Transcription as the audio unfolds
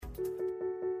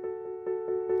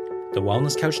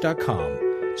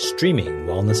thewellnesscouch.com, streaming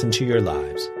wellness into your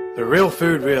lives. The Real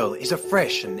Food Real is a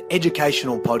fresh and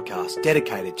educational podcast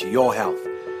dedicated to your health.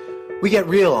 We get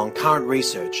real on current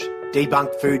research,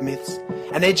 debunk food myths,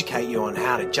 and educate you on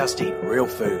how to just eat real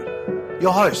food.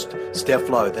 Your host, Steph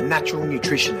Lowe, the natural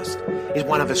nutritionist, is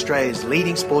one of Australia's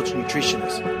leading sports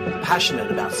nutritionists, passionate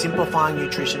about simplifying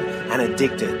nutrition and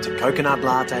addicted to coconut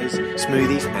lattes,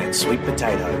 smoothies, and sweet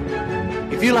potato.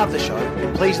 If you love the show,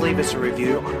 then please leave us a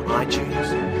review on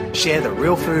iTunes. Share the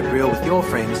Real Food Real with your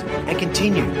friends and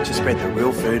continue to spread the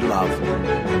real food love.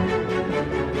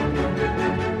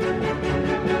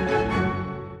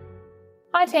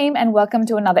 Hi team, and welcome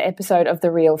to another episode of The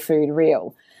Real Food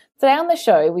Real. Today on the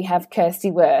show we have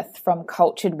Kirsty Wirth from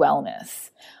Kultured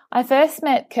Wellness. I first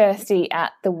met Kirsty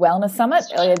at the Wellness Summit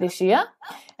earlier this year,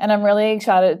 and I'm really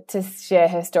excited to share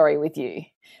her story with you.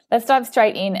 Let's dive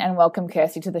straight in and welcome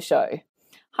Kirsty to the show.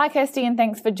 Hi Kirsty, and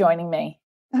thanks for joining me.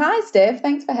 Hi Steph,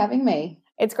 thanks for having me.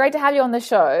 It's great to have you on the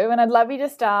show, and I'd love you to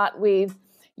start with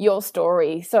your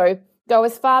story. So go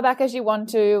as far back as you want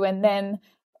to and then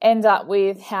end up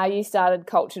with how you started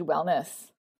Kultured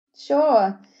Wellness.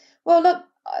 Sure. Well, look,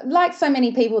 like so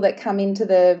many people that come into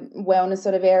the wellness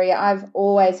sort of area, I've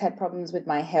always had problems with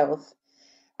my health.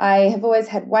 I have always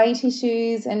had weight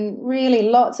issues and really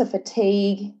lots of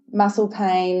fatigue, muscle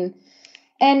pain.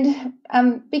 And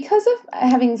because of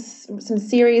having some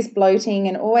serious bloating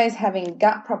and always having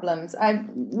gut problems, I've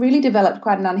really developed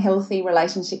quite an unhealthy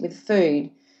relationship with food.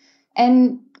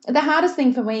 And the hardest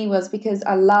thing for me was because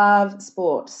I love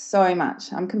sport so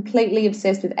much. I'm completely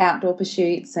obsessed with outdoor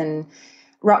pursuits and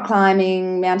rock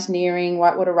climbing, mountaineering,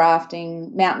 whitewater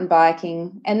rafting, mountain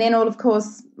biking, and then of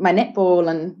course, my netball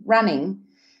and running.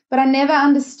 But I never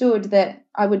understood that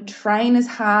I would train as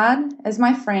hard as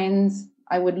my friends.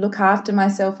 I would look after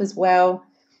myself as well.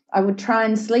 I would try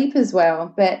and sleep as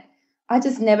well, but I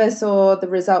just never saw the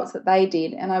results that they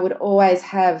did. And I would always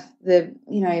have the,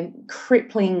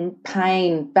 crippling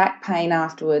pain, back pain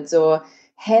afterwards, or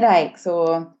headaches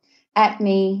or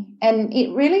acne. And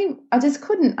I just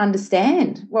couldn't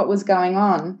understand what was going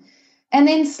on. And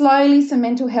then slowly some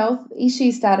mental health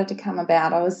issues started to come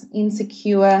about. I was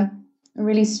insecure. I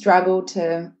really struggled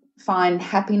to find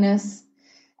happiness.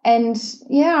 And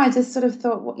I just sort of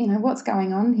thought, what's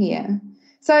going on here?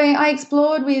 So I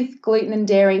explored with gluten and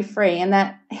dairy free, and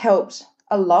that helped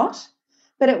a lot,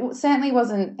 but it certainly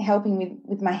wasn't helping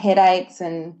with my headaches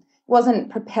and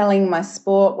wasn't propelling my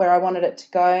sport where I wanted it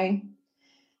to go.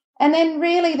 And then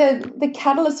really the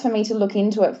catalyst for me to look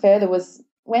into it further was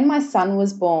when my son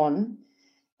was born.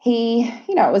 It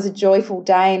was a joyful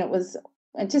day and it was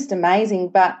just amazing,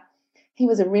 but he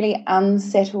was a really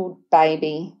unsettled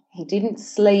baby. He didn't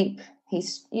sleep. He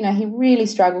really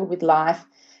struggled with life.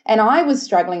 And I was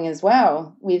struggling as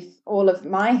well with all of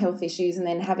my health issues, and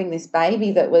then having this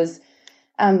baby that was,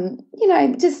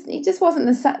 it just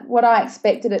wasn't what I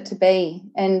expected it to be,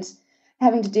 and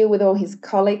having to deal with all his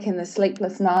colic and the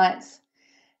sleepless nights.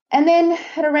 And then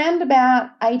at around about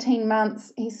 18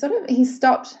 months, he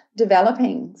stopped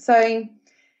developing. So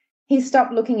he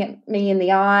stopped looking at me in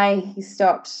the eye. He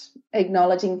stopped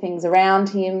acknowledging things around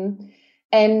him.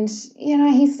 And,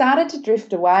 he started to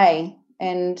drift away,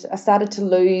 and I started to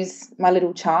lose my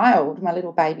little child, my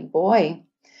little baby boy.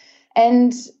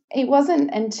 And it wasn't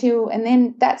and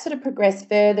then that sort of progressed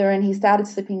further, and he started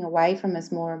slipping away from us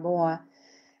more and more.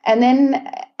 And then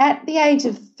at the age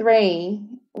of 3,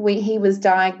 he was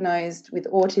diagnosed with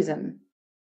autism.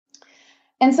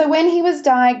 And so when he was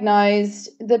diagnosed,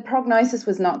 the prognosis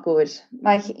was not good.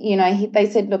 They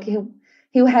said, look,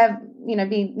 he'll have,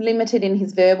 be limited in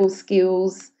his verbal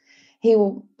skills. He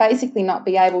will basically not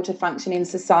be able to function in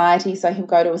society, so he'll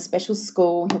go to a special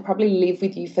school. He'll probably live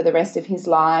with you for the rest of his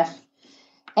life.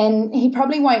 And he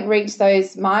probably won't reach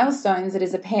those milestones that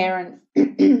as a parent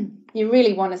you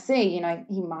really want to see.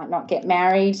 He might not get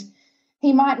married.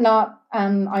 He might not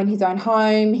own his own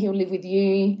home. He'll live with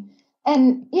you.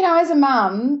 And, as a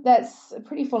mum, that's a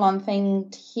pretty full-on thing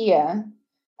to hear.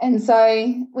 And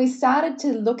so we started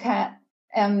to look at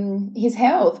his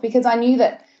health, because I knew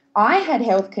that I had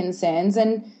health concerns,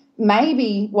 and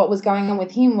maybe what was going on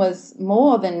with him was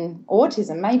more than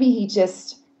autism. Maybe he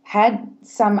just had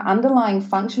some underlying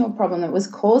functional problem that was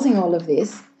causing all of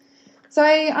this. So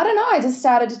I don't know, I just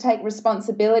started to take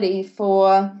responsibility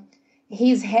for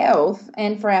his health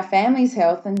and for our family's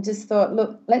health, and just thought,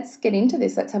 look, let's get into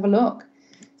this. Let's have a look.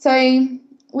 So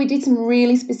we did some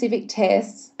really specific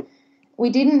tests. We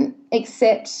didn't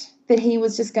accept that he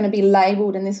was just going to be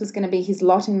labelled and this was going to be his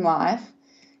lot in life.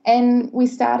 And we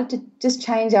started to just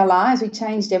change our lives. We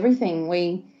changed everything.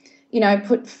 We,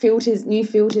 put new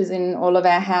filters in all of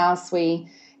our house. We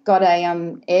got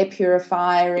a air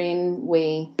purifier in.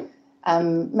 We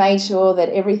made sure that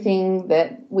everything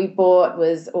that we bought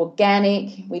was organic.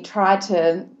 We tried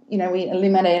to, we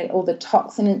eliminated all the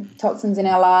toxins in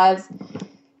our lives.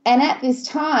 And at this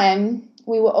time,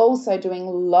 we were also doing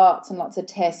lots and lots of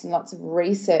tests and lots of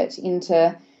research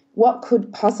into what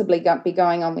could possibly be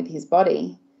going on with his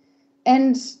body.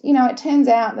 And, it turns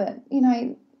out that,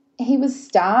 he was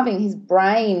starving. His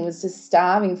brain was just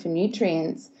starving for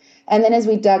nutrients. And then as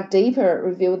we dug deeper, it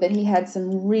revealed that he had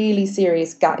some really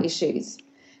serious gut issues.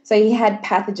 So he had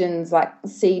pathogens like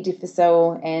C.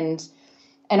 difficile and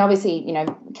obviously,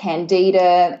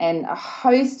 candida and a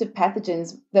host of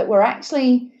pathogens that were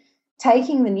actually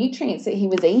taking the nutrients that he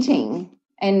was eating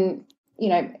and,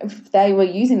 they were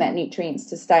using that nutrients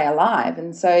to stay alive.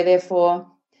 And so therefore,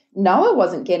 Noah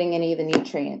wasn't getting any of the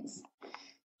nutrients.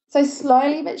 So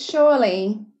slowly but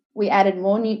surely, we added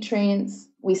more nutrients.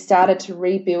 We started to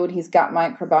rebuild his gut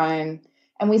microbiome,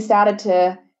 and we started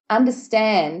to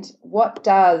understand, what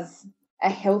does a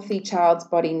healthy child's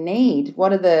body need?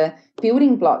 What are the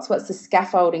building blocks? What's the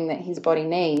scaffolding that his body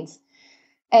needs?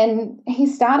 And he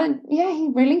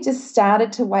really just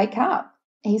started to wake up.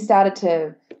 He started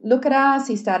to look at us.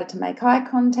 He started to make eye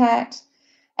contact.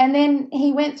 And then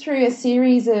he went through a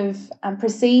series of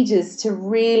procedures to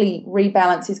really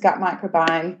rebalance his gut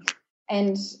microbiome.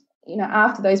 And,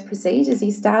 after those procedures,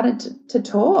 he started to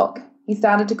talk. He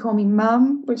started to call me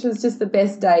mum, which was just the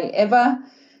best day ever.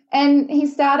 And he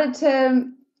started to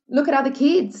look at other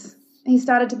kids. He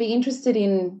started to be interested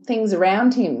in things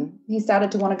around him. He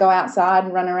started to want to go outside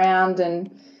and run around. And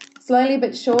slowly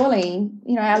but surely,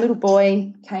 our little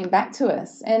boy came back to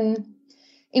us. And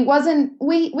it wasn't,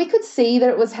 we could see that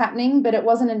it was happening, but it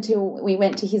wasn't until we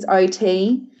went to his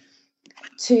OT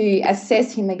to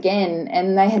assess him again.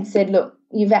 And they had said, look,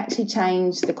 you've actually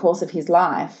changed the course of his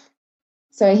life.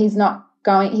 So he's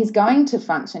going to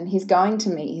function. He's going to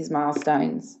meet his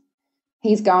milestones.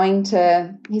 He's going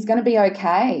to be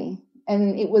okay.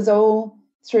 And it was all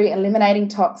through eliminating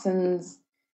toxins,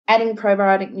 adding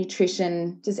probiotic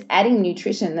nutrition, just adding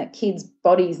nutrition that kids'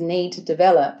 bodies need to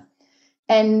develop.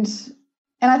 And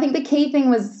I think the key thing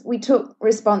was we took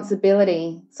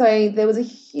responsibility. So there was a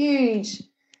huge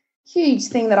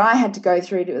thing that I had to go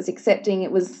through. It was accepting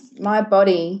it was my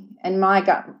body and my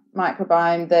gut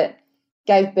microbiome that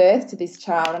gave birth to this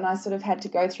child, and I sort of had to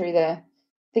go through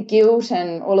the guilt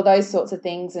and all of those sorts of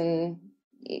things and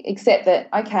accept that,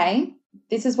 okay,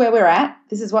 this is where we're at,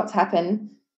 this is what's happened,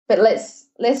 but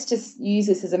let's just use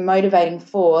this as a motivating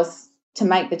force to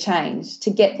make the change, to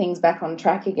get things back on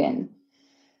track again.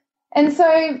 And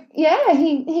so, yeah,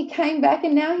 he came back,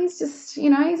 and now he's just,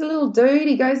 he's a little dude.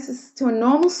 He goes to a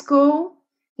normal school.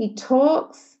 He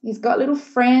talks. He's got little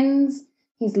friends.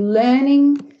 He's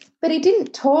learning. But he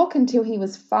didn't talk until he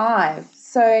was 5.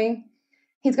 So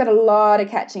he's got a lot of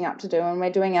catching up to do, and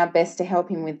we're doing our best to help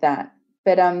him with that.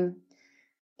 But,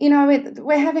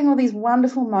 we're having all these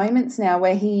wonderful moments now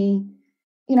where he,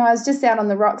 I was just out on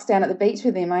the rocks down at the beach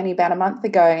with him only about a month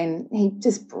ago, and he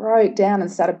just broke down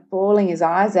and started bawling his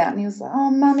eyes out. And he was like,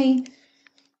 oh, Mummy,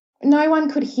 no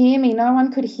one could hear me. No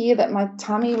one could hear that my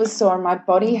tummy was sore and my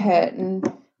body hurt.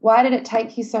 And why did it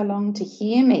take you so long to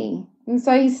hear me? And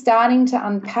so he's starting to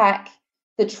unpack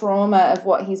the trauma of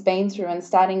what he's been through and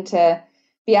starting to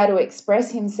be able to express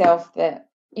himself that,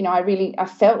 I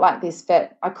felt like this,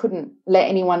 but I couldn't let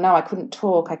anyone know. I couldn't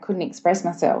talk. I couldn't express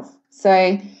myself.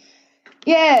 So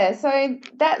yeah, so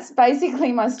that's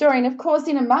basically my story. And of course,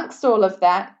 in amongst all of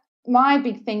that, my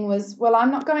big thing was, well, I'm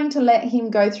not going to let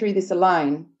him go through this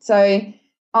alone. So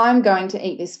I'm going to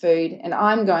eat this food, and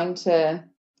I'm going to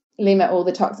limit all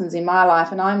the toxins in my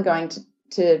life, and I'm going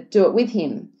to do it with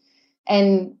him.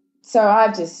 And so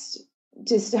I've just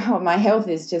my health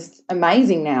is just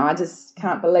amazing now. I just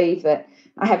can't believe that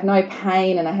I have no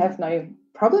pain and I have no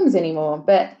problems anymore.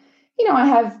 But, I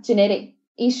have genetic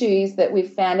issues that we've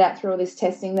found out through all this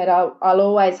testing that I'll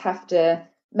always have to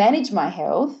manage my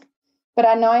health, but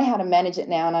I know how to manage it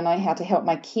now, and I know how to help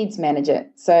my kids manage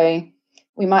it. So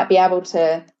we might be able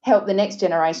to help the next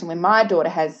generation when my daughter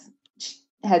has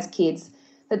kids,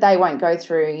 that they won't go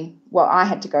through what I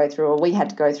had to go through or we had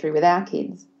to go through with our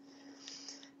kids.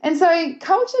 And so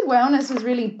Kultured Wellness was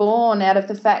really born out of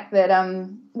the fact that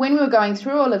when we were going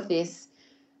through all of this,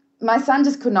 my son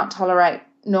just could not tolerate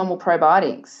normal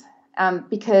probiotics.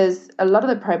 Because a lot of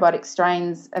the probiotic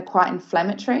strains are quite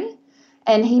inflammatory,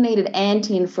 and he needed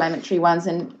anti-inflammatory ones,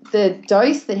 and the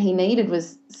dose that he needed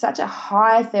was such a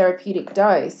high therapeutic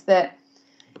dose that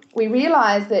we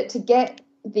realised that to get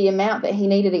the amount that he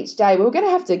needed each day, we were going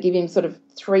to have to give him sort of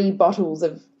 3 bottles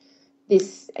of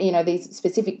these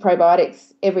specific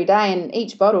probiotics every day, and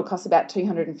each bottle costs about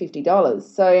 $250.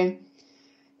 So,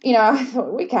 I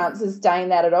thought we can't sustain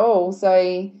that at all.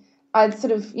 So I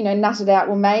sort of, nutted out,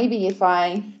 well, maybe if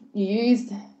I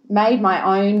made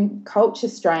my own culture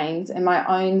strains and my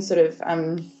own sort of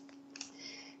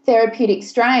therapeutic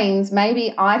strains,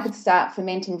 maybe I could start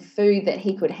fermenting food that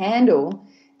he could handle,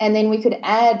 and then we could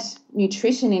add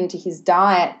nutrition into his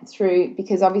diet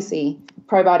because obviously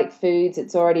probiotic foods,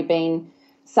 it's already been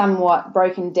somewhat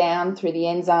broken down through the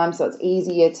enzymes, so it's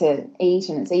easier to eat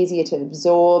and it's easier to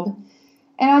absorb.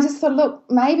 And I just thought, look,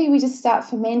 maybe we just start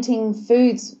fermenting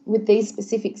foods with these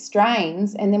specific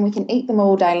strains, and then we can eat them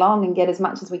all day long and get as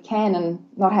much as we can and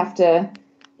not have to,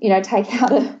 take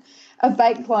out a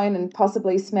bake clone and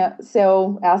possibly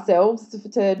sell ourselves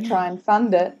to try and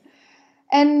fund it.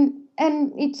 And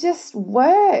it just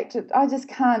worked. I just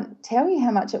can't tell you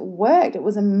how much it worked. It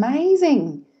was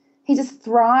amazing. He just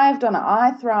thrived on it.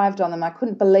 I thrived on them. I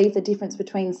couldn't believe the difference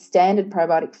between standard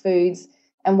probiotic foods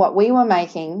and what we were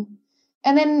making.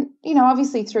 And then,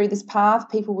 obviously through this path,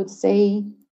 people would see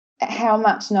how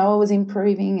much Noah was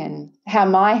improving and how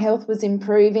my health was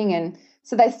improving. And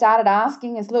so they started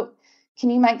asking us, look, can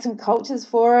you make some cultures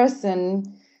for us? And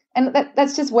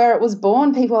that's just where it was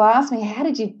born. People ask me, how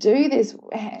did you do this?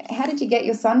 How did you get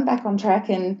your son back on track?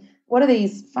 And what are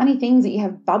these funny things that you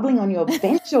have bubbling on your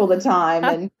bench all the time?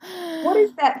 And what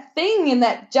is that thing in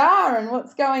that jar and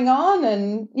what's going on?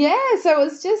 And, so it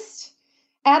was just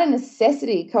out of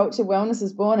necessity, Kultured Wellness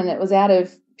was born, and it was out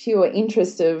of pure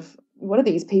interest of what are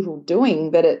these people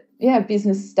doing that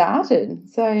business started.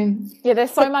 So there's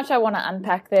so much I want to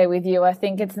unpack there with you. I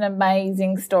think it's an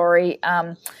amazing story,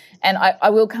 and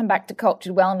I will come back to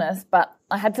Kultured Wellness, but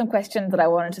I had some questions that I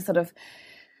wanted to sort of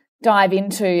dive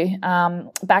into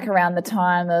back around the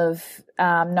time of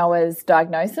Noah's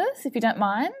diagnosis, if you don't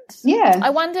mind. Yeah. I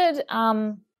wondered,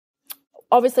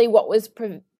 obviously, what was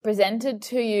presented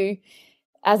to you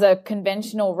as a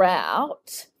conventional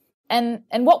route, and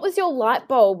what was your light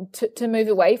bulb to move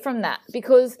away from that?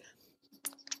 Because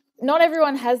not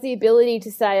everyone has the ability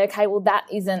to say, okay, well, that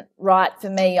isn't right for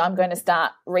me, I'm going to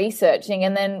start researching.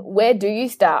 And then where do you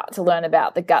start to learn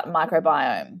about the gut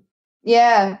microbiome?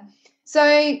 Yeah.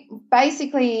 So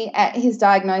basically at his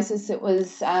diagnosis, it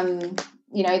was,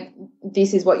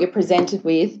 this is what you're presented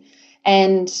with.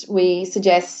 And we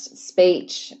suggest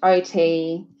speech,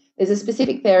 OT. There's a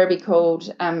specific therapy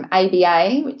called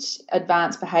ABA, which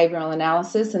Advanced Behavioural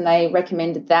Analysis, and they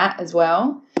recommended that as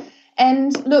well.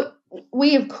 And look,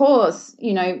 we, of course,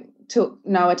 took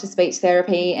Noah to speech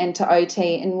therapy and to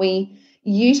OT, and we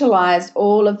utilised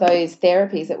all of those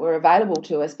therapies that were available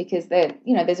to us because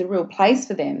there's a real place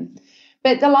for them.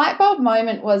 But the light bulb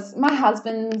moment was my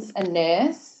husband's a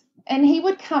nurse, and he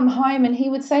would come home and he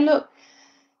would say, look,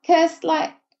 Kirst,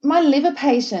 like my liver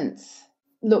patients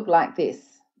look like this.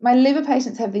 My liver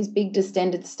patients have these big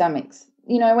distended stomachs.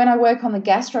 When I work on the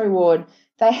gastro ward,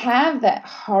 they have that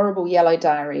horrible yellow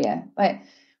diarrhea. Like,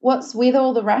 what's with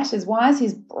all the rashes? Why is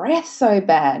his breath so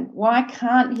bad? Why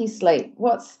can't he sleep?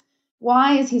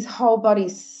 Why is his whole body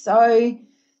so,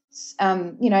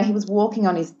 he was walking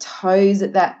on his toes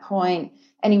at that point,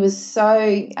 and he was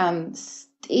so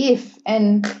stiff.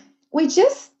 And we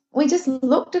just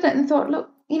looked at it and thought, look,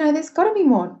 there's got to be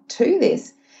more to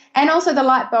this. And also the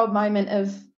light bulb moment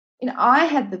of, I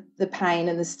had the pain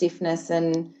and the stiffness,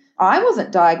 and I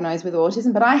wasn't diagnosed with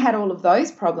autism, but I had all of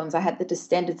those problems. I had the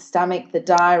distended stomach, the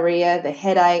diarrhea, the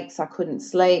headaches, I couldn't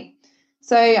sleep.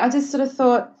 So I just sort of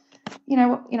thought,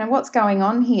 what's going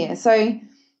on here? So,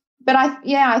 but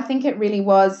I think it really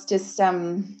was just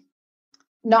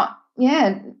not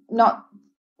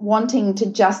wanting to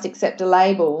just accept a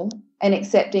label and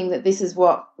accepting that this is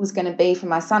what was going to be for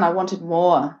my son. I wanted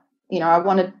more.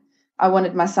 I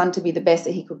wanted my son to be the best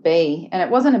that he could be. And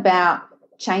it wasn't about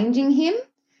changing him,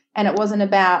 and it wasn't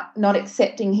about not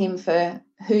accepting him for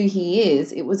who he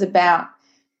is. It was about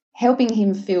helping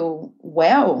him feel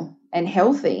well and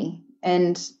healthy.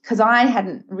 And because I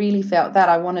hadn't really felt that,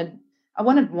 I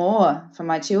wanted more for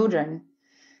my children.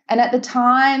 And at the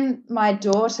time, my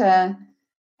daughter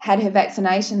had her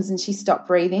vaccinations and she stopped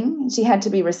breathing. She had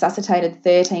to be resuscitated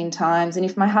 13 times. And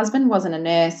if my husband wasn't a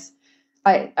nurse,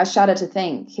 I shudder to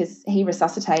think he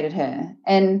resuscitated her.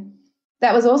 And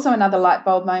that was also another light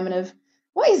bulb moment of,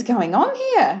 what is going on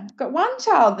here? I've got one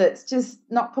child that's just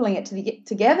not pulling it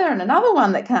together, and another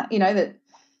one that can't, that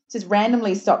just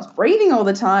randomly stops breathing all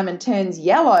the time and turns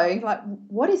yellow. Like,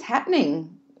 what is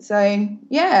happening? So,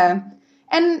 yeah.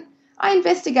 And I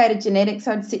investigated genetics.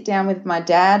 I'd sit down with my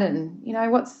dad and,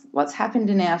 what's happened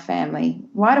in our family?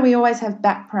 Why do we always have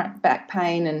back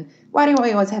pain, and why do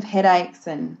we always have headaches?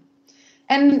 And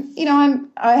And,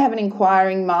 I have an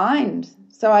inquiring mind.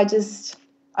 So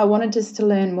I wanted just to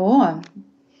learn more.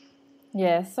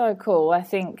 Yeah, so cool. I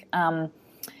think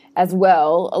as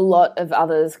well, a lot of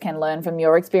others can learn from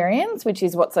your experience, which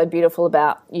is what's so beautiful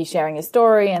about you sharing your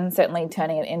story and certainly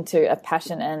turning it into a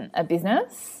passion and a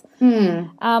business.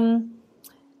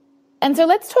 And so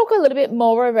let's talk a little bit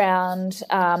more around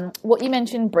what you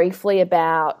mentioned briefly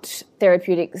about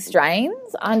therapeutic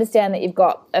strains. I understand that you've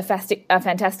got a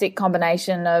fantastic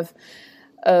combination of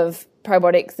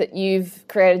probiotics that you've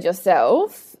created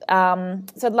yourself. So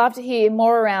I'd love to hear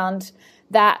more around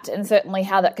that, and certainly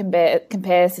how that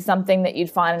compares to something that you'd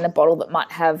find in a bottle that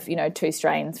might have, 2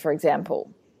 strains, for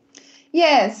example.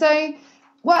 Yeah, so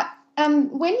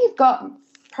when you've got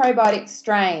probiotic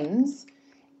strains,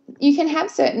 you can have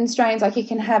certain strains, like you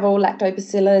can have all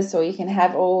lactobacillus or you can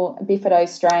have all bifido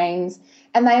strains,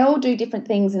 and they all do different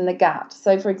things in the gut.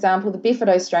 So, for example, the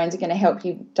bifido strains are going to help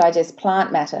you digest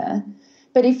plant matter.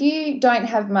 But if you don't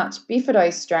have much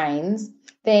bifido strains,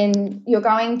 then you're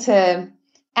going to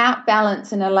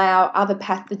outbalance and allow other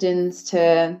pathogens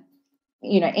to,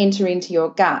 enter into your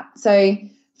gut. So,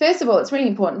 first of all, it's really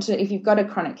important if you've got a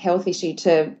chronic health issue,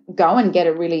 to go and get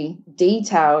a really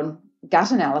detailed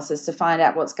gut analysis to find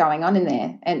out what's going on in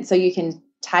there, and so you can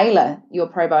tailor your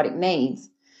probiotic needs.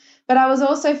 But I was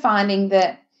also finding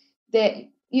that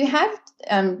you have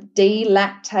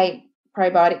D-lactate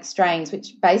probiotic strains,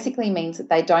 which basically means that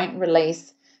they don't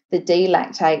release the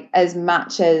D-lactate as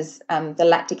much as the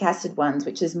lactic acid ones,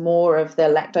 which is more of the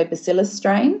lactobacillus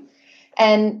strain.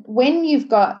 And when you've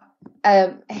got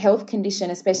a health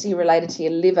condition, especially related to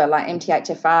your liver, like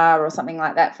MTHFR or something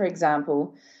like that, for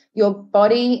example, your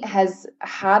body has a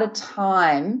harder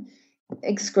time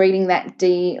excreting that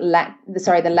the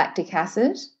lactic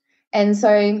acid. And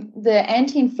so the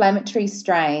anti-inflammatory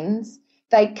strains,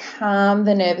 they calm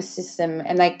the nervous system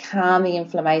and they calm the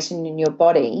inflammation in your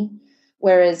body,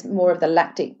 whereas more of the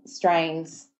lactic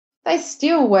strains, they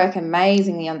still work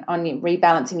amazingly on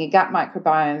rebalancing your gut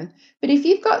microbiome. But if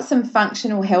you've got some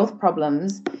functional health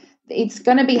problems, it's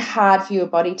going to be hard for your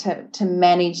body to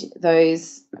manage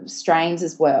those strains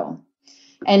as well.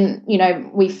 And,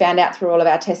 we found out through all of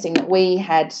our testing that we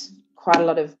had quite a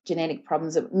lot of genetic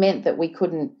problems. It meant that we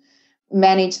couldn't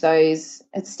manage those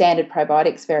standard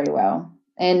probiotics very well.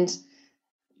 And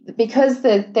because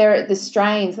the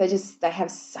strains, they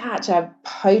have such a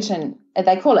potent,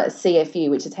 they call it a CFU,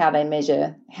 which is how they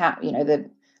measure the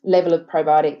level of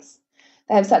probiotics.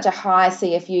 They have such a high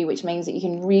CFU, which means that you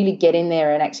can really get in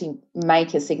there and actually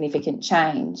make a significant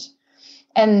change.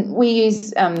 And we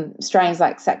use strains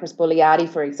like Saccharus boulardii,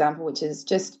 for example, which is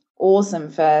just awesome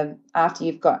for after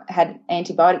you've had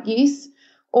antibiotic use,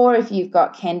 or if you've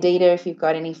got candida, if you've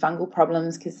got any fungal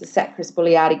problems, because the Saccharus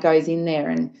boulardii goes in there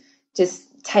and just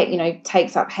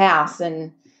takes up house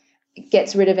and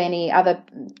gets rid of any other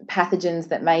pathogens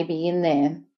that may be in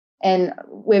there. And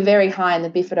we're very high in the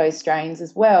bifido strains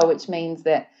as well, which means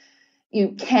that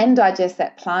you can digest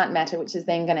that plant matter, which is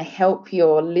then going to help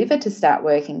your liver to start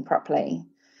working properly.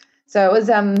 So it was,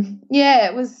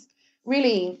 it was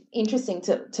really interesting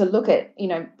to look at,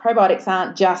 probiotics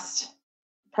aren't just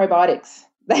probiotics.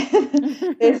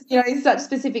 There's, such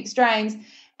specific strains.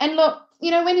 And look,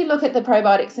 when you look at the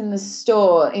probiotics in the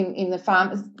store, in the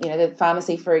the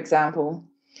pharmacy, for example,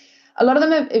 a lot of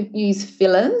them use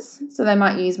fillers. So they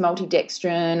might use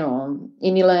maltodextrin or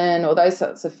inulin or those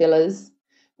sorts of fillers,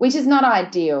 which is not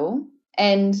ideal.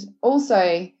 And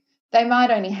also they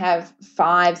might only have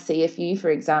 5 CFU, for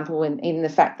example, in the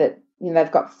fact that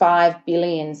they've got 5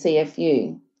 billion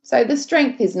CFU. So the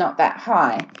strength is not that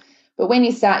high. But when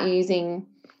you start using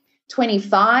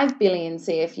 25 billion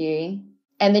CFU,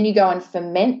 and then you go and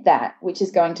ferment that, which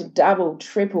is going to double,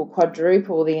 triple,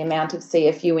 quadruple the amount of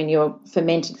CFU in your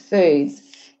fermented foods,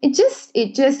 it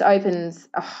just opens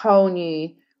a whole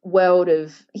new world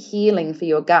of healing for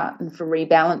your gut and for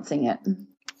rebalancing it.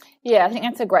 Yeah, I think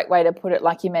that's a great way to put it.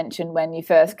 Like you mentioned, when you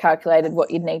first calculated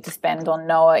what you'd need to spend on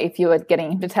Noah, if you were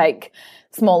getting him to take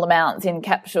small amounts in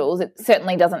capsules, it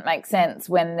certainly doesn't make sense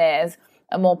when there's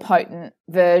a more potent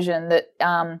version that,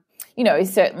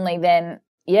 is certainly then,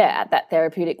 at that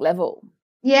therapeutic level.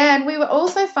 Yeah, and we were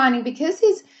also finding, because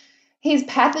his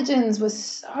pathogens were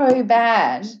so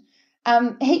bad,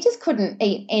 he just couldn't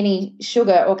eat any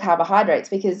sugar or carbohydrates,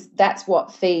 because that's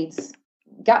what feeds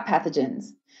gut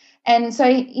pathogens. And so,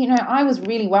 I was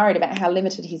really worried about how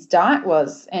limited his diet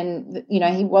was, and,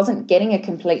 he wasn't getting a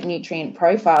complete nutrient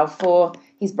profile for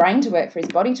his brain to work, for his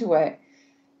body to work.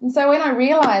 And so when I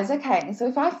realised, okay, so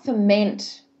if I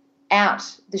ferment out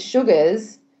the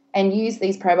sugars and use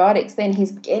these probiotics, then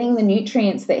he's getting the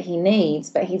nutrients that he needs,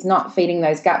 but he's not feeding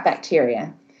those gut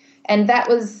bacteria. And that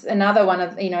was another one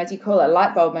of, as you call it, a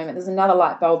light bulb moment. There's another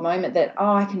light bulb moment that,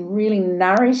 I can really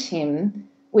nourish him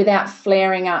without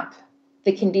flaring up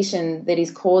the condition that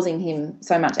is causing him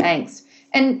so much angst.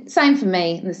 And same for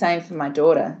me and the same for my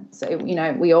daughter. So,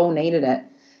 we all needed it.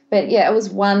 But, yeah, it was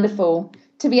wonderful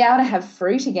to be able to have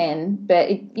fruit again. But,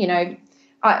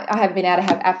 I have been able to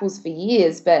have apples for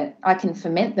years, but I can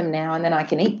ferment them now and then I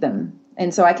can eat them.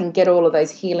 And so I can get all of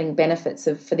those healing benefits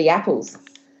for the apples.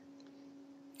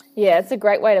 Yeah, it's a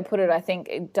great way to put it. I think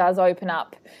it does open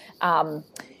up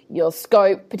your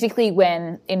scope, particularly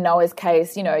when, in Noah's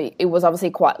case, it was obviously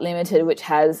quite limited, which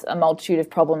has a multitude of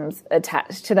problems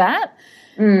attached to that.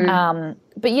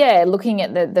 But, yeah, looking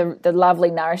at the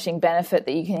lovely nourishing benefit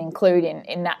that you can include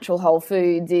in natural whole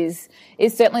foods is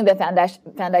certainly the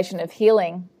foundation of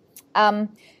healing.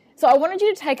 So I wanted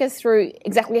you to take us through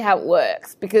exactly how it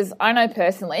works, because I know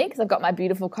personally, because I've got my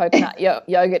beautiful coconut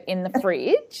yogurt in the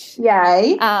fridge.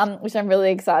 Yay. Which I'm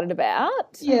really excited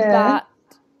about. Yeah.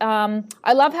 But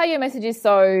I love how your message is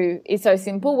so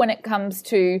simple when it comes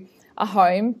to a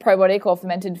home probiotic or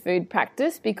fermented food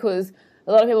practice, because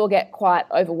a lot of people get quite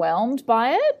overwhelmed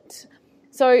by it.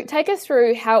 So take us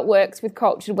through how it works with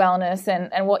Kultured Wellness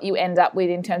and what you end up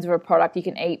with in terms of a product you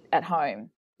can eat at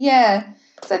home. Yeah.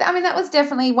 So, that was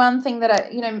definitely one thing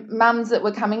that, mums that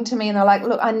were coming to me and they're like,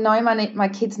 look, I know my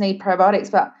kids need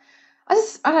probiotics, but I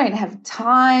don't have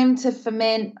time to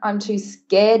ferment. I'm too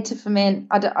scared to ferment.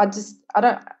 I don't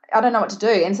know what to do.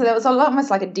 And so there was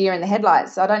almost like a deer in the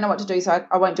headlights. So I don't know what to do, so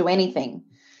I won't do anything.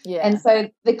 Yeah. And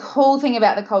so the cool thing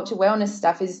about the Kultured Wellness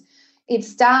stuff is it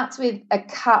starts with a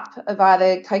cup of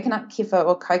either coconut kefir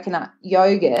or coconut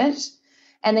yogurt,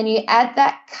 and then you add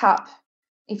that cup.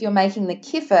 If you're making the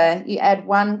kefir, you add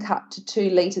 1 cup to 2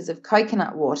 litres of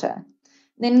coconut water.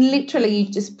 Then literally you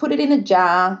just put it in a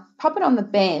jar, pop it on the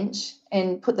bench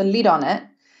and put the lid on it,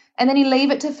 and then you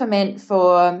leave it to ferment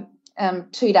for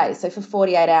 2 days, so for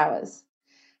 48 hours.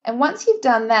 And once you've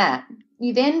done that,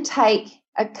 you then take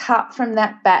a cup from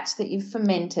that batch that you've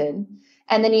fermented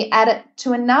and then you add it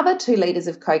to another 2 litres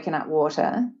of coconut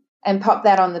water and pop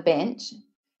that on the bench.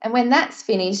 And when that's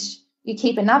finished, you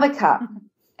keep another cup.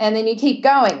 And then you keep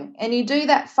going, and you do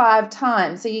that 5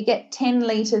 times, so you get 10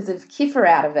 litres of kefir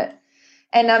out of it.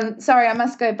 And sorry, I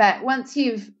must go back. Once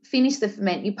you've finished the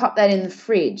ferment, you pop that in the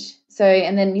fridge. So,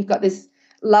 and then you've got this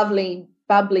lovely,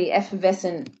 bubbly,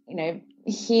 effervescent,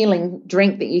 healing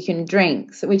drink that you can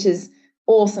drink, which is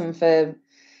awesome for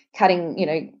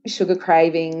cutting, sugar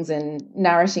cravings and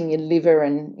nourishing your liver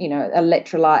and,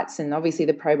 electrolytes and obviously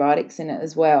the probiotics in it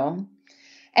as well.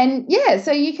 And yeah,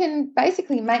 so you can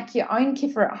basically make your own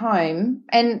kefir at home.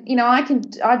 And,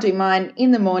 I do mine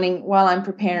in the morning while I'm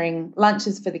preparing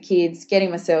lunches for the kids,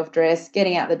 getting myself dressed,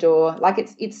 getting out the door. Like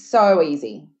it's so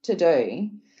easy to do.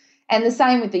 And the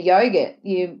same with the yogurt.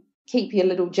 You get your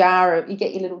little jar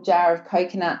of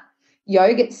coconut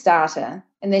yogurt starter,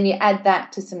 and then you add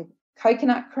that to some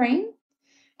coconut cream.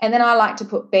 And then I like to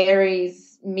put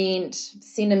berries, mint,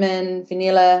 cinnamon,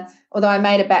 vanilla, although I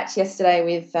made a batch yesterday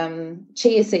with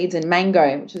chia seeds and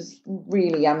mango, which was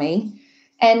really yummy.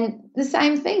 And the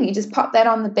same thing, you just pop that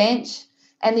on the bench,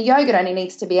 and the yogurt only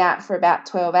needs to be out for about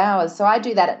 12 hours. So I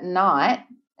do that at night.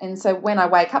 And so when I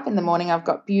wake up in the morning, I've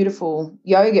got beautiful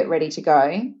yogurt ready to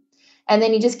go. And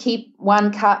then you just keep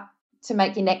 1 cup to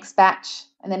make your next batch,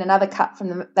 and then another cup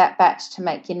from that batch to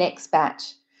make your next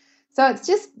batch. So it's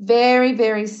just very,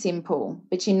 very simple,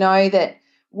 but you know that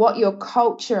what you're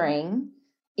culturing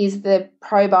is the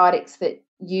probiotics that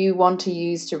you want to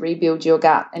use to rebuild your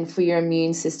gut and for your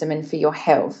immune system and for your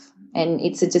health. And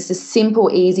it's just a simple,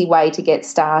 easy way to get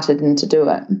started and to do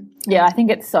it. Yeah, I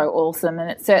think it's so awesome, and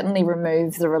it certainly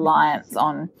removes the reliance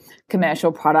on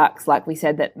commercial products, like we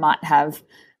said, that might have,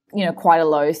 quite a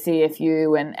low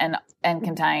CFU and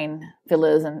contain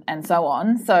fillers and so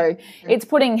on. So it's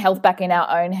putting health back in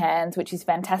our own hands, which is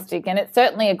fantastic. And it's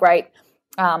certainly a great,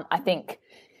 I think,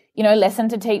 lesson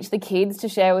to teach the kids, to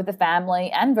share with the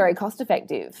family, and very cost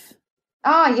effective.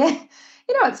 Oh, yeah.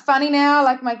 It's funny now,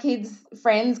 like my kids'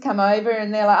 friends come over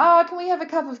and they're like, oh, can we have a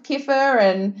cup of kefir?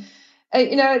 And,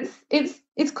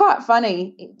 it's quite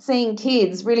funny seeing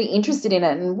kids really interested in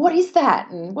it and what is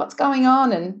that and what's going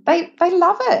on, and they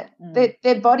love it.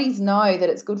 Their bodies know that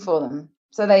it's good for them,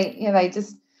 so they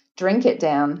just drink it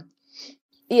down.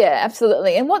 Yeah,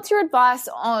 absolutely. And what's your advice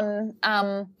on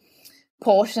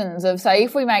portions of, say,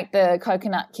 if we make the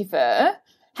coconut kefir,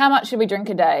 how much should we drink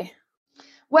a day?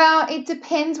 Well, it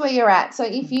depends where you're at. So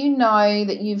if you know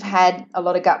that you've had a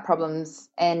lot of gut problems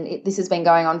and this has been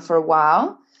going on for a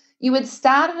while, you would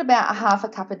start at about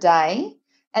 1/2 cup a day,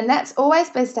 and that's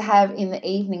always best to have in the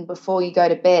evening before you go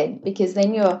to bed, because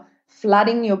then you're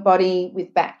flooding your body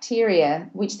with bacteria,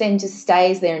 which then just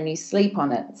stays there and you sleep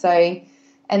on it. So,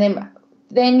 and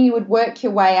then you would work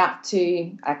your way up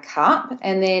to a cup,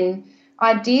 and then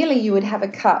ideally you would have a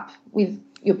cup with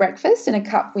your breakfast and a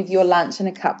cup with your lunch and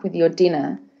a cup with your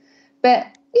dinner. But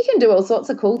you can do all sorts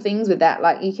of cool things with that.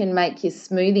 Like you can make your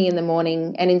smoothie in the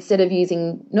morning, and instead of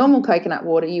using normal coconut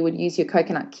water, you would use your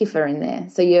coconut kefir in there.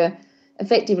 So you're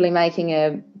effectively making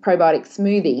a probiotic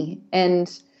smoothie. And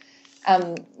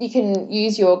you can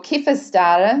use your kefir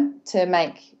starter to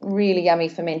make really yummy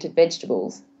fermented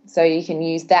vegetables. So you can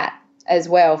use that as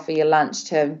well for your lunch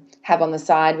to have on the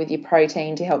side with your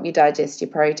protein to help you digest your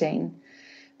protein.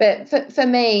 But for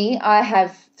me, I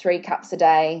have 3 cups a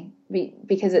day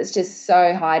because it's just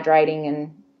so hydrating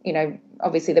and, you know,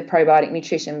 obviously the probiotic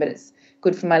nutrition, but it's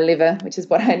good for my liver, which is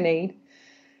what I need.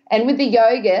 And with the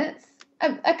yogurts,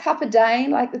 a cup a day,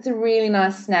 like it's a really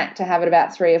nice snack to have at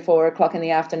about 3 or 4 o'clock in the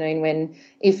afternoon when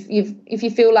if you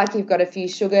feel like you've got a few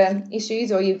sugar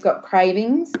issues or you've got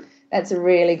cravings, that's a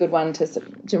really good one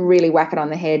to really whack it on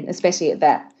the head, especially at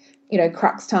that, you know,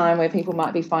 crux time where people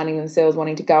might be finding themselves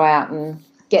wanting to go out and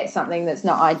get something that's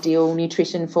not ideal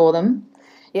nutrition for them.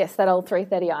 Yes, that old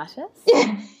 3:30itis.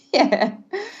 Yeah.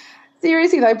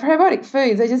 Seriously though, probiotic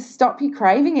foods, they just stop you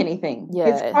craving anything. Yeah.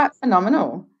 It's quite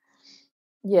phenomenal.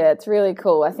 Yeah, it's really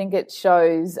cool. I think it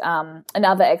shows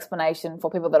another explanation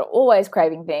for people that are always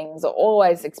craving things or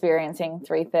always experiencing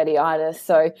 3:30itis.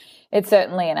 So it's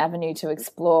certainly an avenue to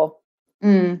explore.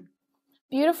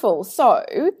 Beautiful. So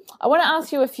I want to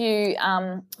ask you a few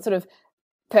sort of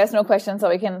personal questions so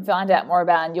we can find out more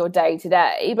about your day to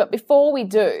day. But before we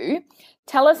do,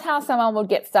 tell us how someone would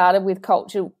get started with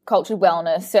cultured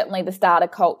wellness, certainly the starter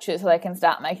culture, so they can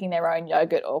start making their own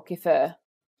yogurt or kefir.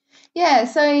 Yeah,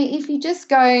 so if you just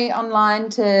go online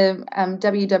to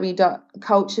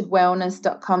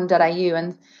www.kulturedwellness.com.au,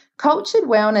 and Cultured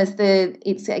Wellness,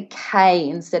 it's a K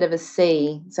instead of a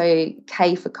C, so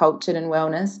K for cultured and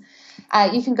wellness.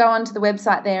 You can go onto the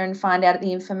website there and find out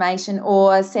the information,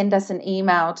 or send us an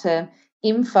email to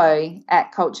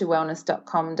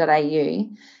info@kulturedwellness.com.au.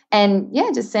 And, yeah,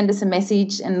 just send us a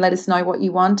message and let us know what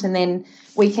you want, and then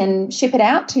we can ship it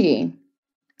out to you.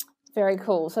 Very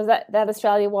cool. So is that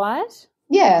Australia-wide?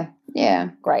 Yeah.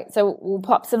 Great. So we'll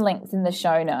pop some links in the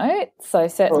show notes. So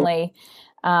certainly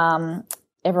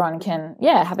everyone can,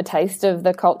 have a taste of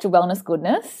the cultured wellness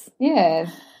goodness. Yeah.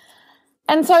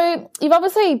 And so you've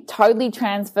obviously totally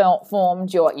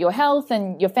transformed your health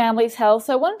and your family's health.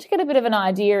 So I wanted to get a bit of an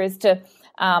idea as to,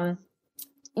 how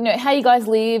you guys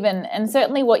live and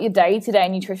certainly what your day-to-day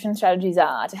nutrition strategies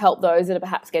are to help those that are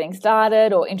perhaps getting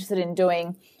started or interested in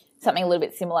doing something a little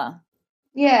bit similar.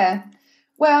 Yeah.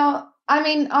 Well, I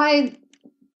mean,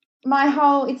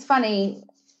 it's funny.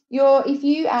 If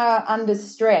you are under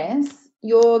stress,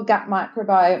 your gut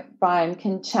microbiome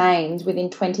can change within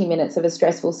 20 minutes of a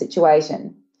stressful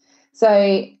situation.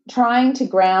 So trying to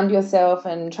ground yourself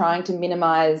and trying to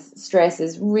minimize stress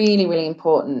is really, really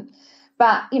important.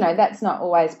 But, that's not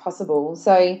always possible.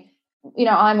 So,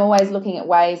 I'm always looking at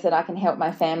ways that I can help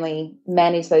my family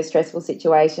manage those stressful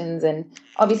situations. And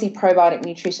obviously probiotic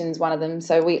nutrition is one of them.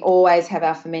 So we always have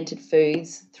our fermented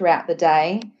foods throughout the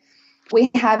day. We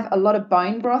have a lot of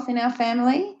bone broth in our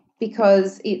family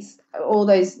because it's all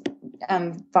those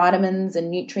vitamins and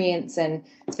nutrients, and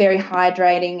it's very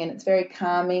hydrating and it's very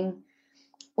calming.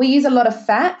 We use a lot of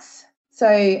fats.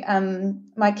 So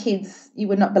my kids, you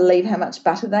would not believe how much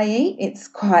butter they eat. It's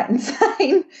quite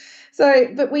insane.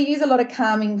 But we use a lot of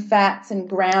calming fats and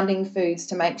grounding foods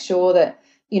to make sure that,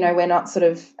 we're not sort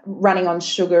of running on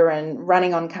sugar and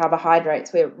running on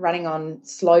carbohydrates. We're running on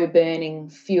slow burning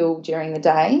fuel during the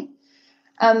day.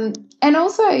 And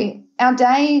also our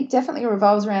day definitely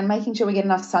revolves around making sure we get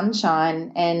enough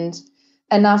sunshine and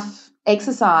enough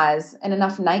exercise and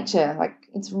enough nature. Like,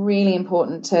 it's really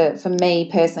important for me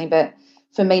personally, but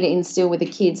for me to instill with the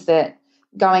kids that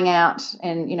going out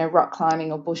and, rock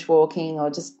climbing or bushwalking or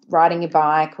just riding your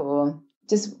bike or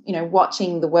just,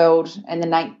 watching the world and the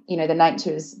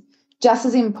nature is just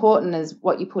as important as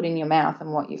what you put in your mouth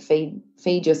and what you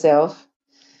feed yourself.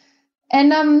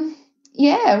 And,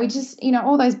 we just,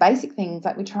 all those basic things,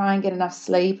 like we try and get enough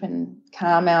sleep and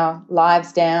calm our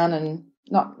lives down and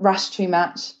not rush too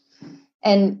much.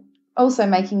 And also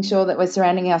making sure that we're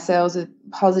surrounding ourselves with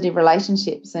positive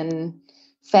relationships and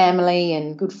family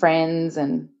and good friends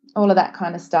and all of that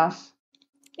kind of stuff.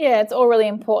 Yeah, it's all really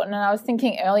important. And I was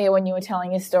thinking earlier when you were telling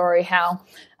your story how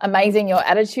amazing your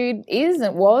attitude is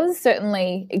and was,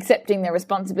 certainly accepting the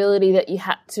responsibility that you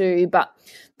had to, but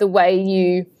the way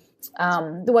you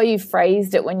the way you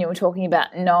phrased it when you were talking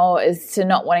about Noah is to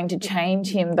not wanting to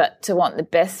change him but to want the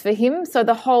best for him. So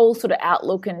the whole sort of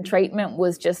outlook and treatment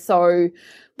was just so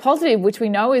positive, which we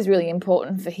know is really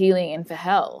important for healing and for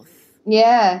health.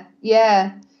 Yeah.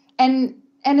 And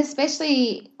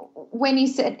especially when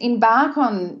you embark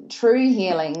on true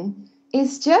healing,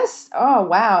 it's just, oh,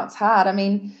 wow, it's hard. I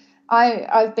mean,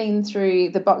 I've been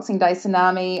through the Boxing Day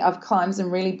tsunami. I've climbed some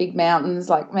really big mountains.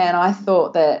 Like, man, I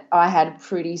thought that I had a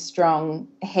pretty strong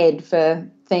head for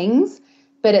things,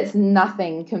 but it's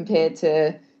nothing compared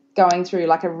to going through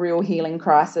like a real healing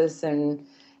crisis and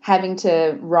having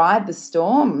to ride the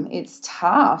storm. It's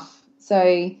tough.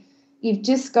 So you've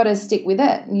just got to stick with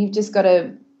it, and you've just got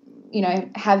to,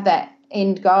 have that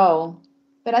end goal.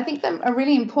 But I think a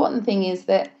really important thing is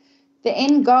that the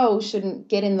end goal shouldn't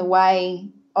get in the way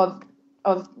of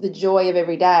the joy of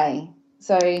every day.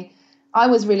 So I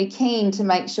was really keen to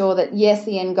make sure that, yes,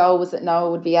 the end goal was that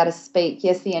Noah would be able to speak.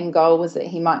 Yes, the end goal was that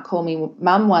he might call me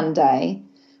mum one day.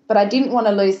 But I didn't want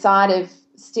to lose sight of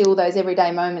still those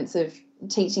everyday moments of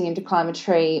teaching him to climb a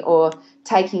tree or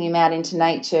taking him out into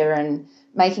nature and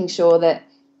making sure that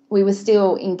we were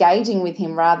still engaging with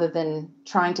him rather than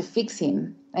trying to fix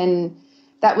him. And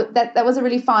that was a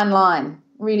really fine line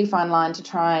to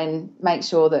try and make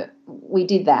sure that we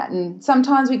did that. And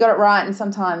sometimes we got it right and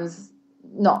sometimes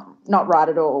not right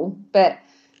at all. But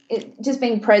just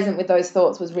being present with those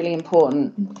thoughts was really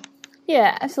important.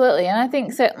 Yeah, absolutely. And I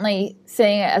think certainly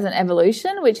seeing it as an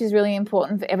evolution, which is really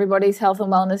important for everybody's health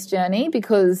and wellness journey,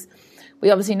 because we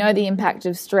obviously know the impact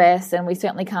of stress and we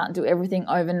certainly can't do everything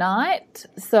overnight.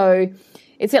 So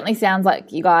it certainly sounds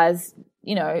like you guys,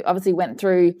 obviously went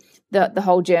through the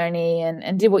whole journey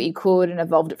and did what you could and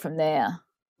evolved it from there.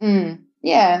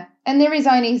 Yeah. And there is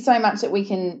only so much that we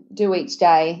can do each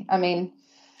day. I mean,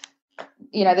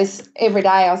 this every day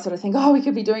I sort of think, oh, we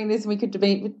could be doing this and we could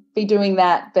be doing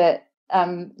that. But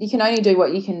you can only do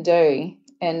what you can do.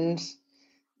 And,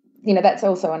 that's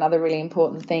also another really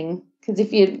important thing, because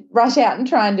if you rush out and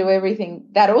try and do everything,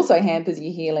 that also hampers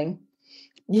your healing.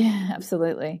 Yeah,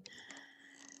 absolutely.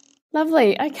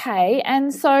 Lovely. Okay.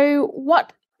 And so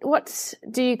what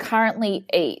do you currently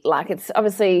eat? Like, it's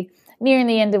obviously nearing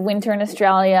the end of winter in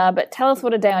Australia, but tell us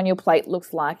what a day on your plate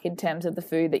looks like in terms of the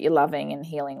food that you're loving and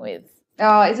healing with.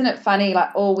 Oh, isn't it funny?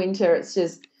 Like, all winter it's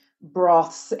just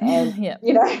broths and,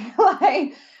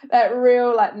 like that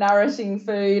real like nourishing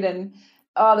food. And,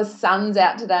 oh, the sun's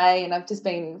out today and I've just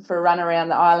been for a run around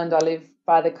the island. I live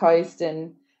by the coast,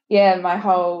 and yeah, my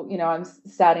whole, I'm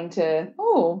starting to,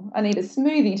 I need a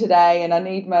smoothie today and I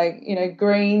need my,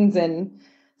 greens. And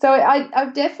so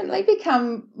I've definitely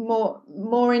become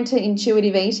more into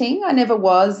intuitive eating. I never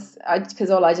was, because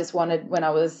all I just wanted when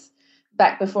I was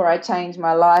back before I changed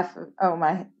my life,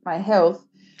 my health,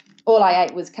 all I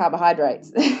ate was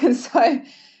carbohydrates. So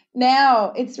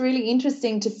now it's really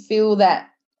interesting to feel that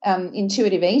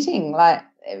intuitive eating, like,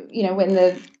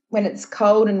 when it's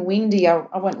cold and windy,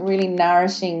 I want really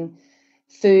nourishing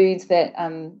foods that,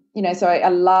 so I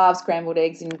love scrambled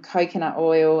eggs in coconut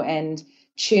oil and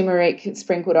turmeric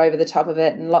sprinkled over the top of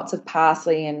it and lots of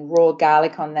parsley and raw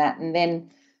garlic on that. And then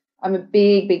I'm a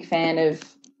big, big fan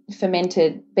of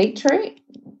fermented beetroot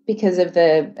because of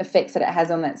the effects that it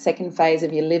has on that second phase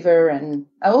of your liver. And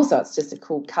also it's just a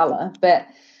cool colour. But,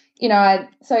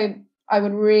 so I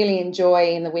would really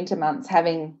enjoy in the winter months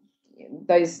having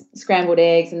those scrambled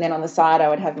eggs, and then on the side I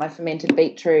would have my fermented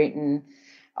beetroot, and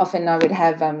often I would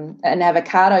have an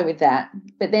avocado with that.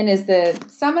 But then as the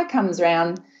summer comes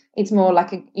around, it's more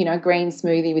like a green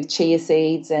smoothie with chia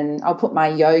seeds, and I'll put my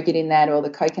yogurt in that or the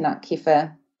coconut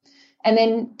kefir. And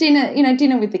then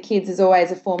dinner with the kids is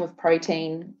always a form of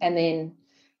protein. And then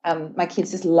my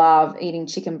kids just love eating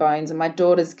chicken bones, and my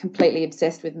daughter's completely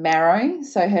obsessed with marrow.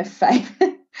 So her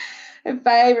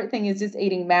favorite thing is just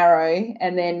eating marrow.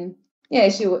 And then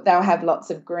they'll have lots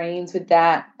of greens with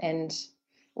that. And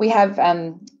we have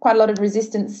quite a lot of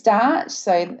resistant starch,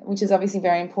 which is obviously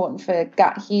very important for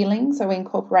gut healing. So we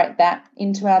incorporate that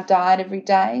into our diet every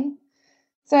day.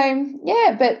 So,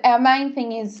 yeah, but our main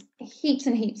thing is heaps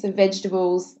and heaps of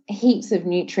vegetables, heaps of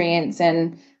nutrients.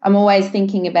 And I'm always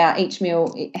thinking about each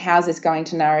meal, how's this going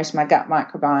to nourish my gut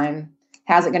microbiome?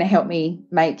 How's it going to help me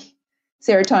make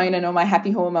serotonin or my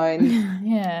happy hormones?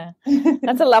 Yeah,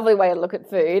 that's a lovely way to look at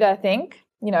food, I think.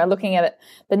 Looking at it,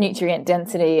 the nutrient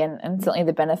density and certainly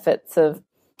the benefits of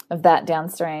that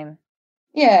downstream.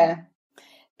 Yeah.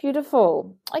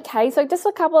 Beautiful. Okay, so just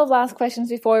a couple of last questions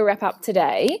before we wrap up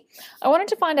today. I wanted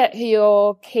to find out who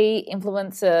your key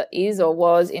influencer is or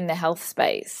was in the health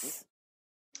space.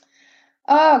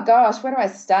 Oh, gosh, where do I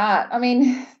start? I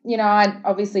mean, I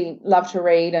obviously love to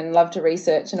read and love to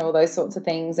research and all those sorts of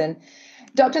things. And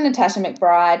Dr. Natasha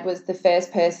McBride was the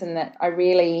first person that I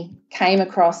really came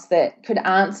across that could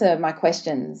answer my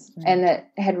questions and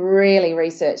that had really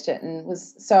researched it and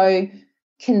was so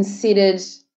considered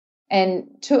and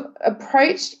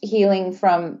approached healing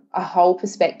from a whole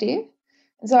perspective.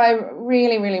 And so I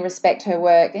really, really respect her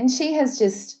work. And she has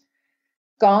just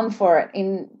gone for it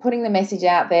in putting the message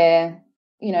out there,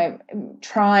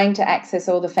 trying to access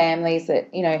all the families that,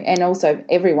 and also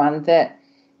everyone that,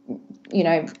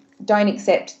 don't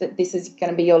accept that this is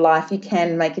going to be your life. You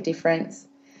can make a difference.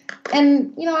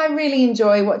 And, I really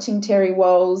enjoy watching Terry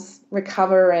Walls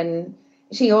recover, and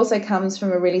she also comes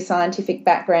from a really scientific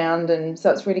background, and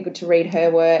so it's really good to read her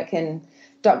work. And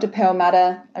Dr.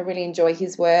 Perlmutter, I really enjoy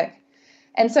his work.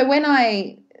 And so when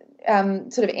I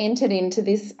sort of entered into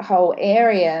this whole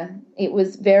area, it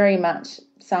was very much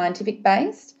scientific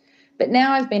based, but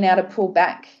now I've been able to pull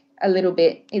back a little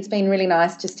bit. It's been really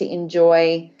nice just to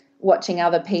enjoy watching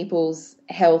other people's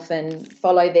health and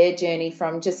follow their journey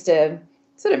from just a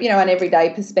sort of, an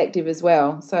everyday perspective as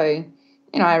well. So,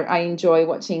 I enjoy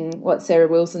watching what Sarah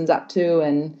Wilson's up to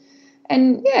and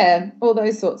all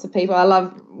those sorts of people. I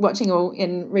love watching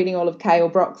and reading all of Cale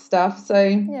Brock's stuff. So,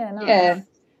 nice.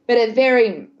 But it's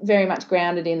very, very much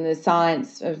grounded in the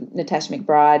science of Natasha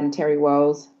McBride and Terry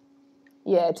Walls.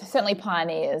 Yeah, certainly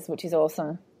pioneers, which is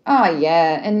awesome. Oh,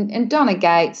 yeah. And Donna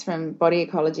Gates from Body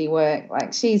Ecology work,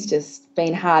 she's just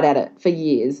been hard at it for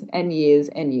years and years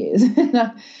and years. And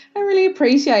I really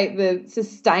appreciate the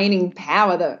sustaining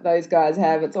power that those guys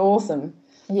have. It's awesome.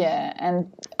 Yeah,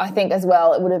 and I think as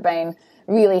well it would have been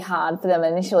really hard for them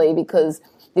initially because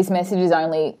this message is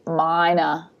only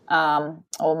minor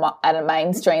or at a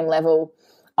mainstream level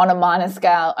on a minor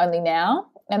scale only now.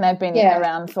 And they've been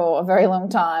around for a very long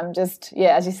time, just,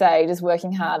 as you say, just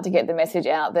working hard to get the message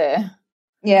out there.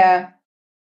 Yeah.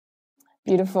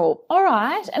 Beautiful. All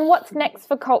right. And what's next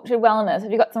for Kultured Wellness?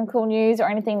 Have you got some cool news or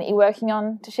anything that you're working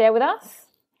on to share with us?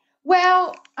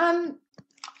 Well, I'd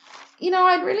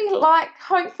really like,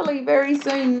 hopefully very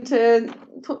soon, to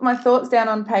put my thoughts down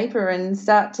on paper and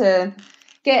start to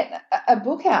get a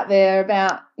book out there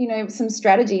about, some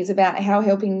strategies about how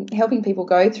helping people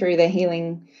go through their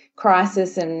healing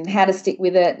crisis and how to stick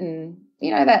with it, and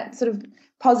that sort of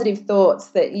positive thoughts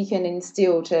that you can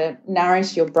instill to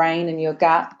nourish your brain and your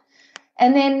gut.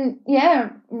 And then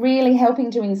really helping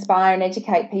to inspire and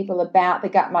educate people about the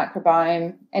gut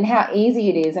microbiome and how easy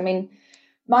it is. I mean,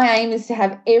 my aim is to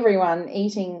have everyone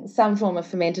eating some form of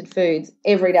fermented foods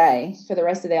every day for the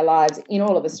rest of their lives in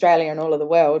all of Australia and all of the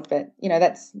world, but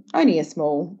that's only a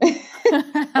small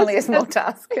only a small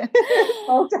task.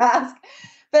 Small task.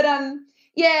 But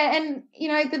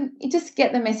just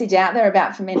get the message out there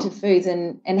about fermented foods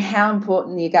and how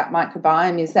important the gut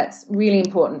microbiome is. That's really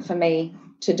important for me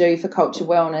to do for Kultured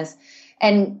Wellness.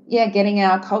 And, getting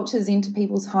our cultures into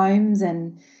people's homes.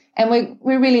 And we're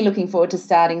really looking forward to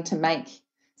starting to make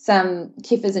some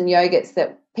kiffers and yogurts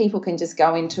that people can just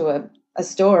go into a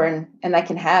store and they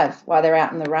can have while they're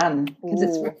out on the run.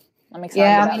 I'm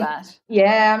excited about that.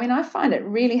 Yeah, I find it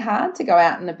really hard to go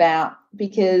out and about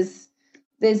because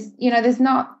there's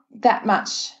not that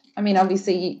much.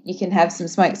 Obviously you can have some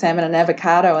smoked salmon and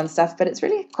avocado and stuff, but it's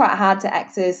really quite hard to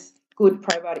access good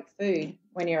probiotic food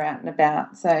when you're out and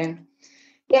about. So,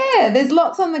 there's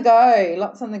lots on the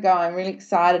go. I'm really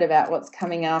excited about what's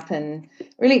coming up and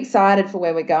really excited for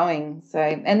where we're going. So,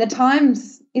 and the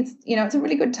times, it's a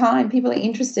really good time. People are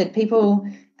interested. People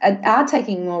are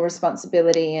taking more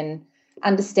responsibility and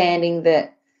understanding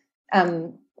that,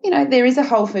 there is a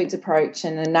whole foods approach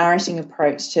and a nourishing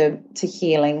approach to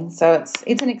healing. So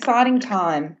it's an exciting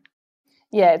time.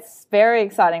 Yeah, it's very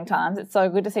exciting times. It's so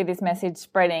good to see this message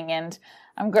spreading, and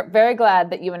I'm very glad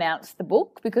that you announced the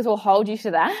book because we'll hold you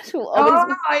to that.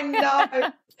 I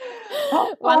know.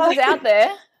 Once it's out there.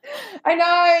 I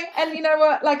know. And you know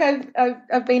what?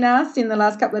 I've been asked in the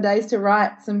last couple of days to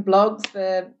write some blogs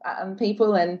for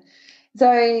people, and so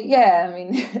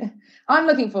I'm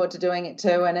looking forward to doing it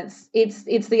too. And it's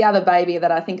the other baby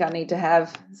that I think I need to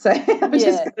have. So I'm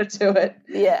just going to do it.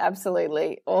 Yeah,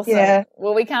 absolutely. Awesome. Yeah.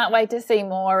 Well, we can't wait to see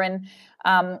more, and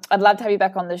I'd love to have you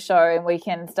back on the show and we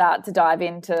can start to dive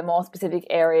into more specific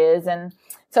areas. And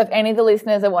so if any of the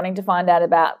listeners are wanting to find out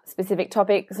about specific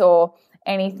topics or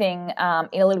anything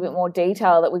in a little bit more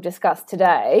detail that we've discussed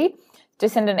today,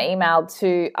 just send an email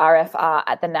to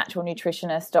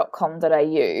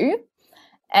rfr@thenaturalnutritionist.com.au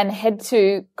and head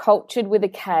to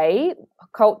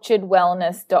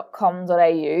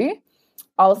kulturedwellness.com.au.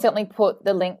 I'll certainly put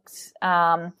the links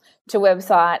to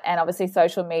website and obviously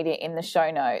social media in the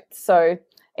show notes. So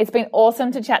It's been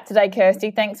awesome to chat today, Kirsty.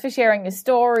 Thanks for sharing your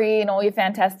story and all your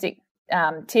fantastic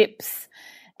tips.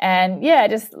 And yeah, I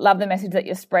just love the message that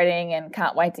you're spreading and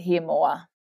can't wait to hear more.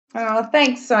 Oh,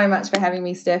 thanks so much for having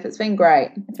me, Steph. It's been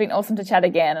great. It's been awesome to chat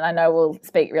again, and I know we'll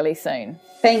speak really soon.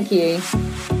 Thank you.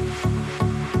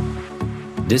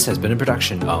 This has been a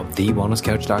production of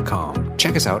TheWellnessCouch.com.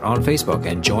 Check us out on Facebook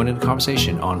and join in the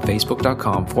conversation on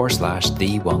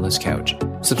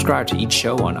Facebook.com/TheWellnessCouch. Subscribe to each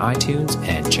show on iTunes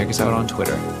and check us out on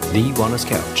Twitter. The Wellness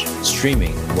Couch,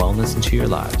 streaming wellness into your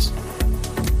lives.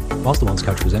 Whilst the Wellness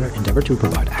Couch presenter endeavor to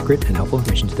provide accurate and helpful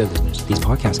information to their listeners, these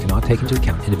podcasts cannot take into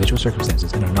account individual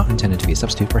circumstances and are not intended to be a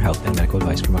substitute for health and medical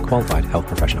advice from a qualified health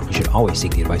professional. You should always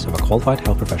seek the advice of a qualified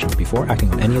health professional before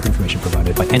acting on any of the information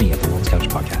provided by any of the Wellness Couch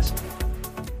podcasts.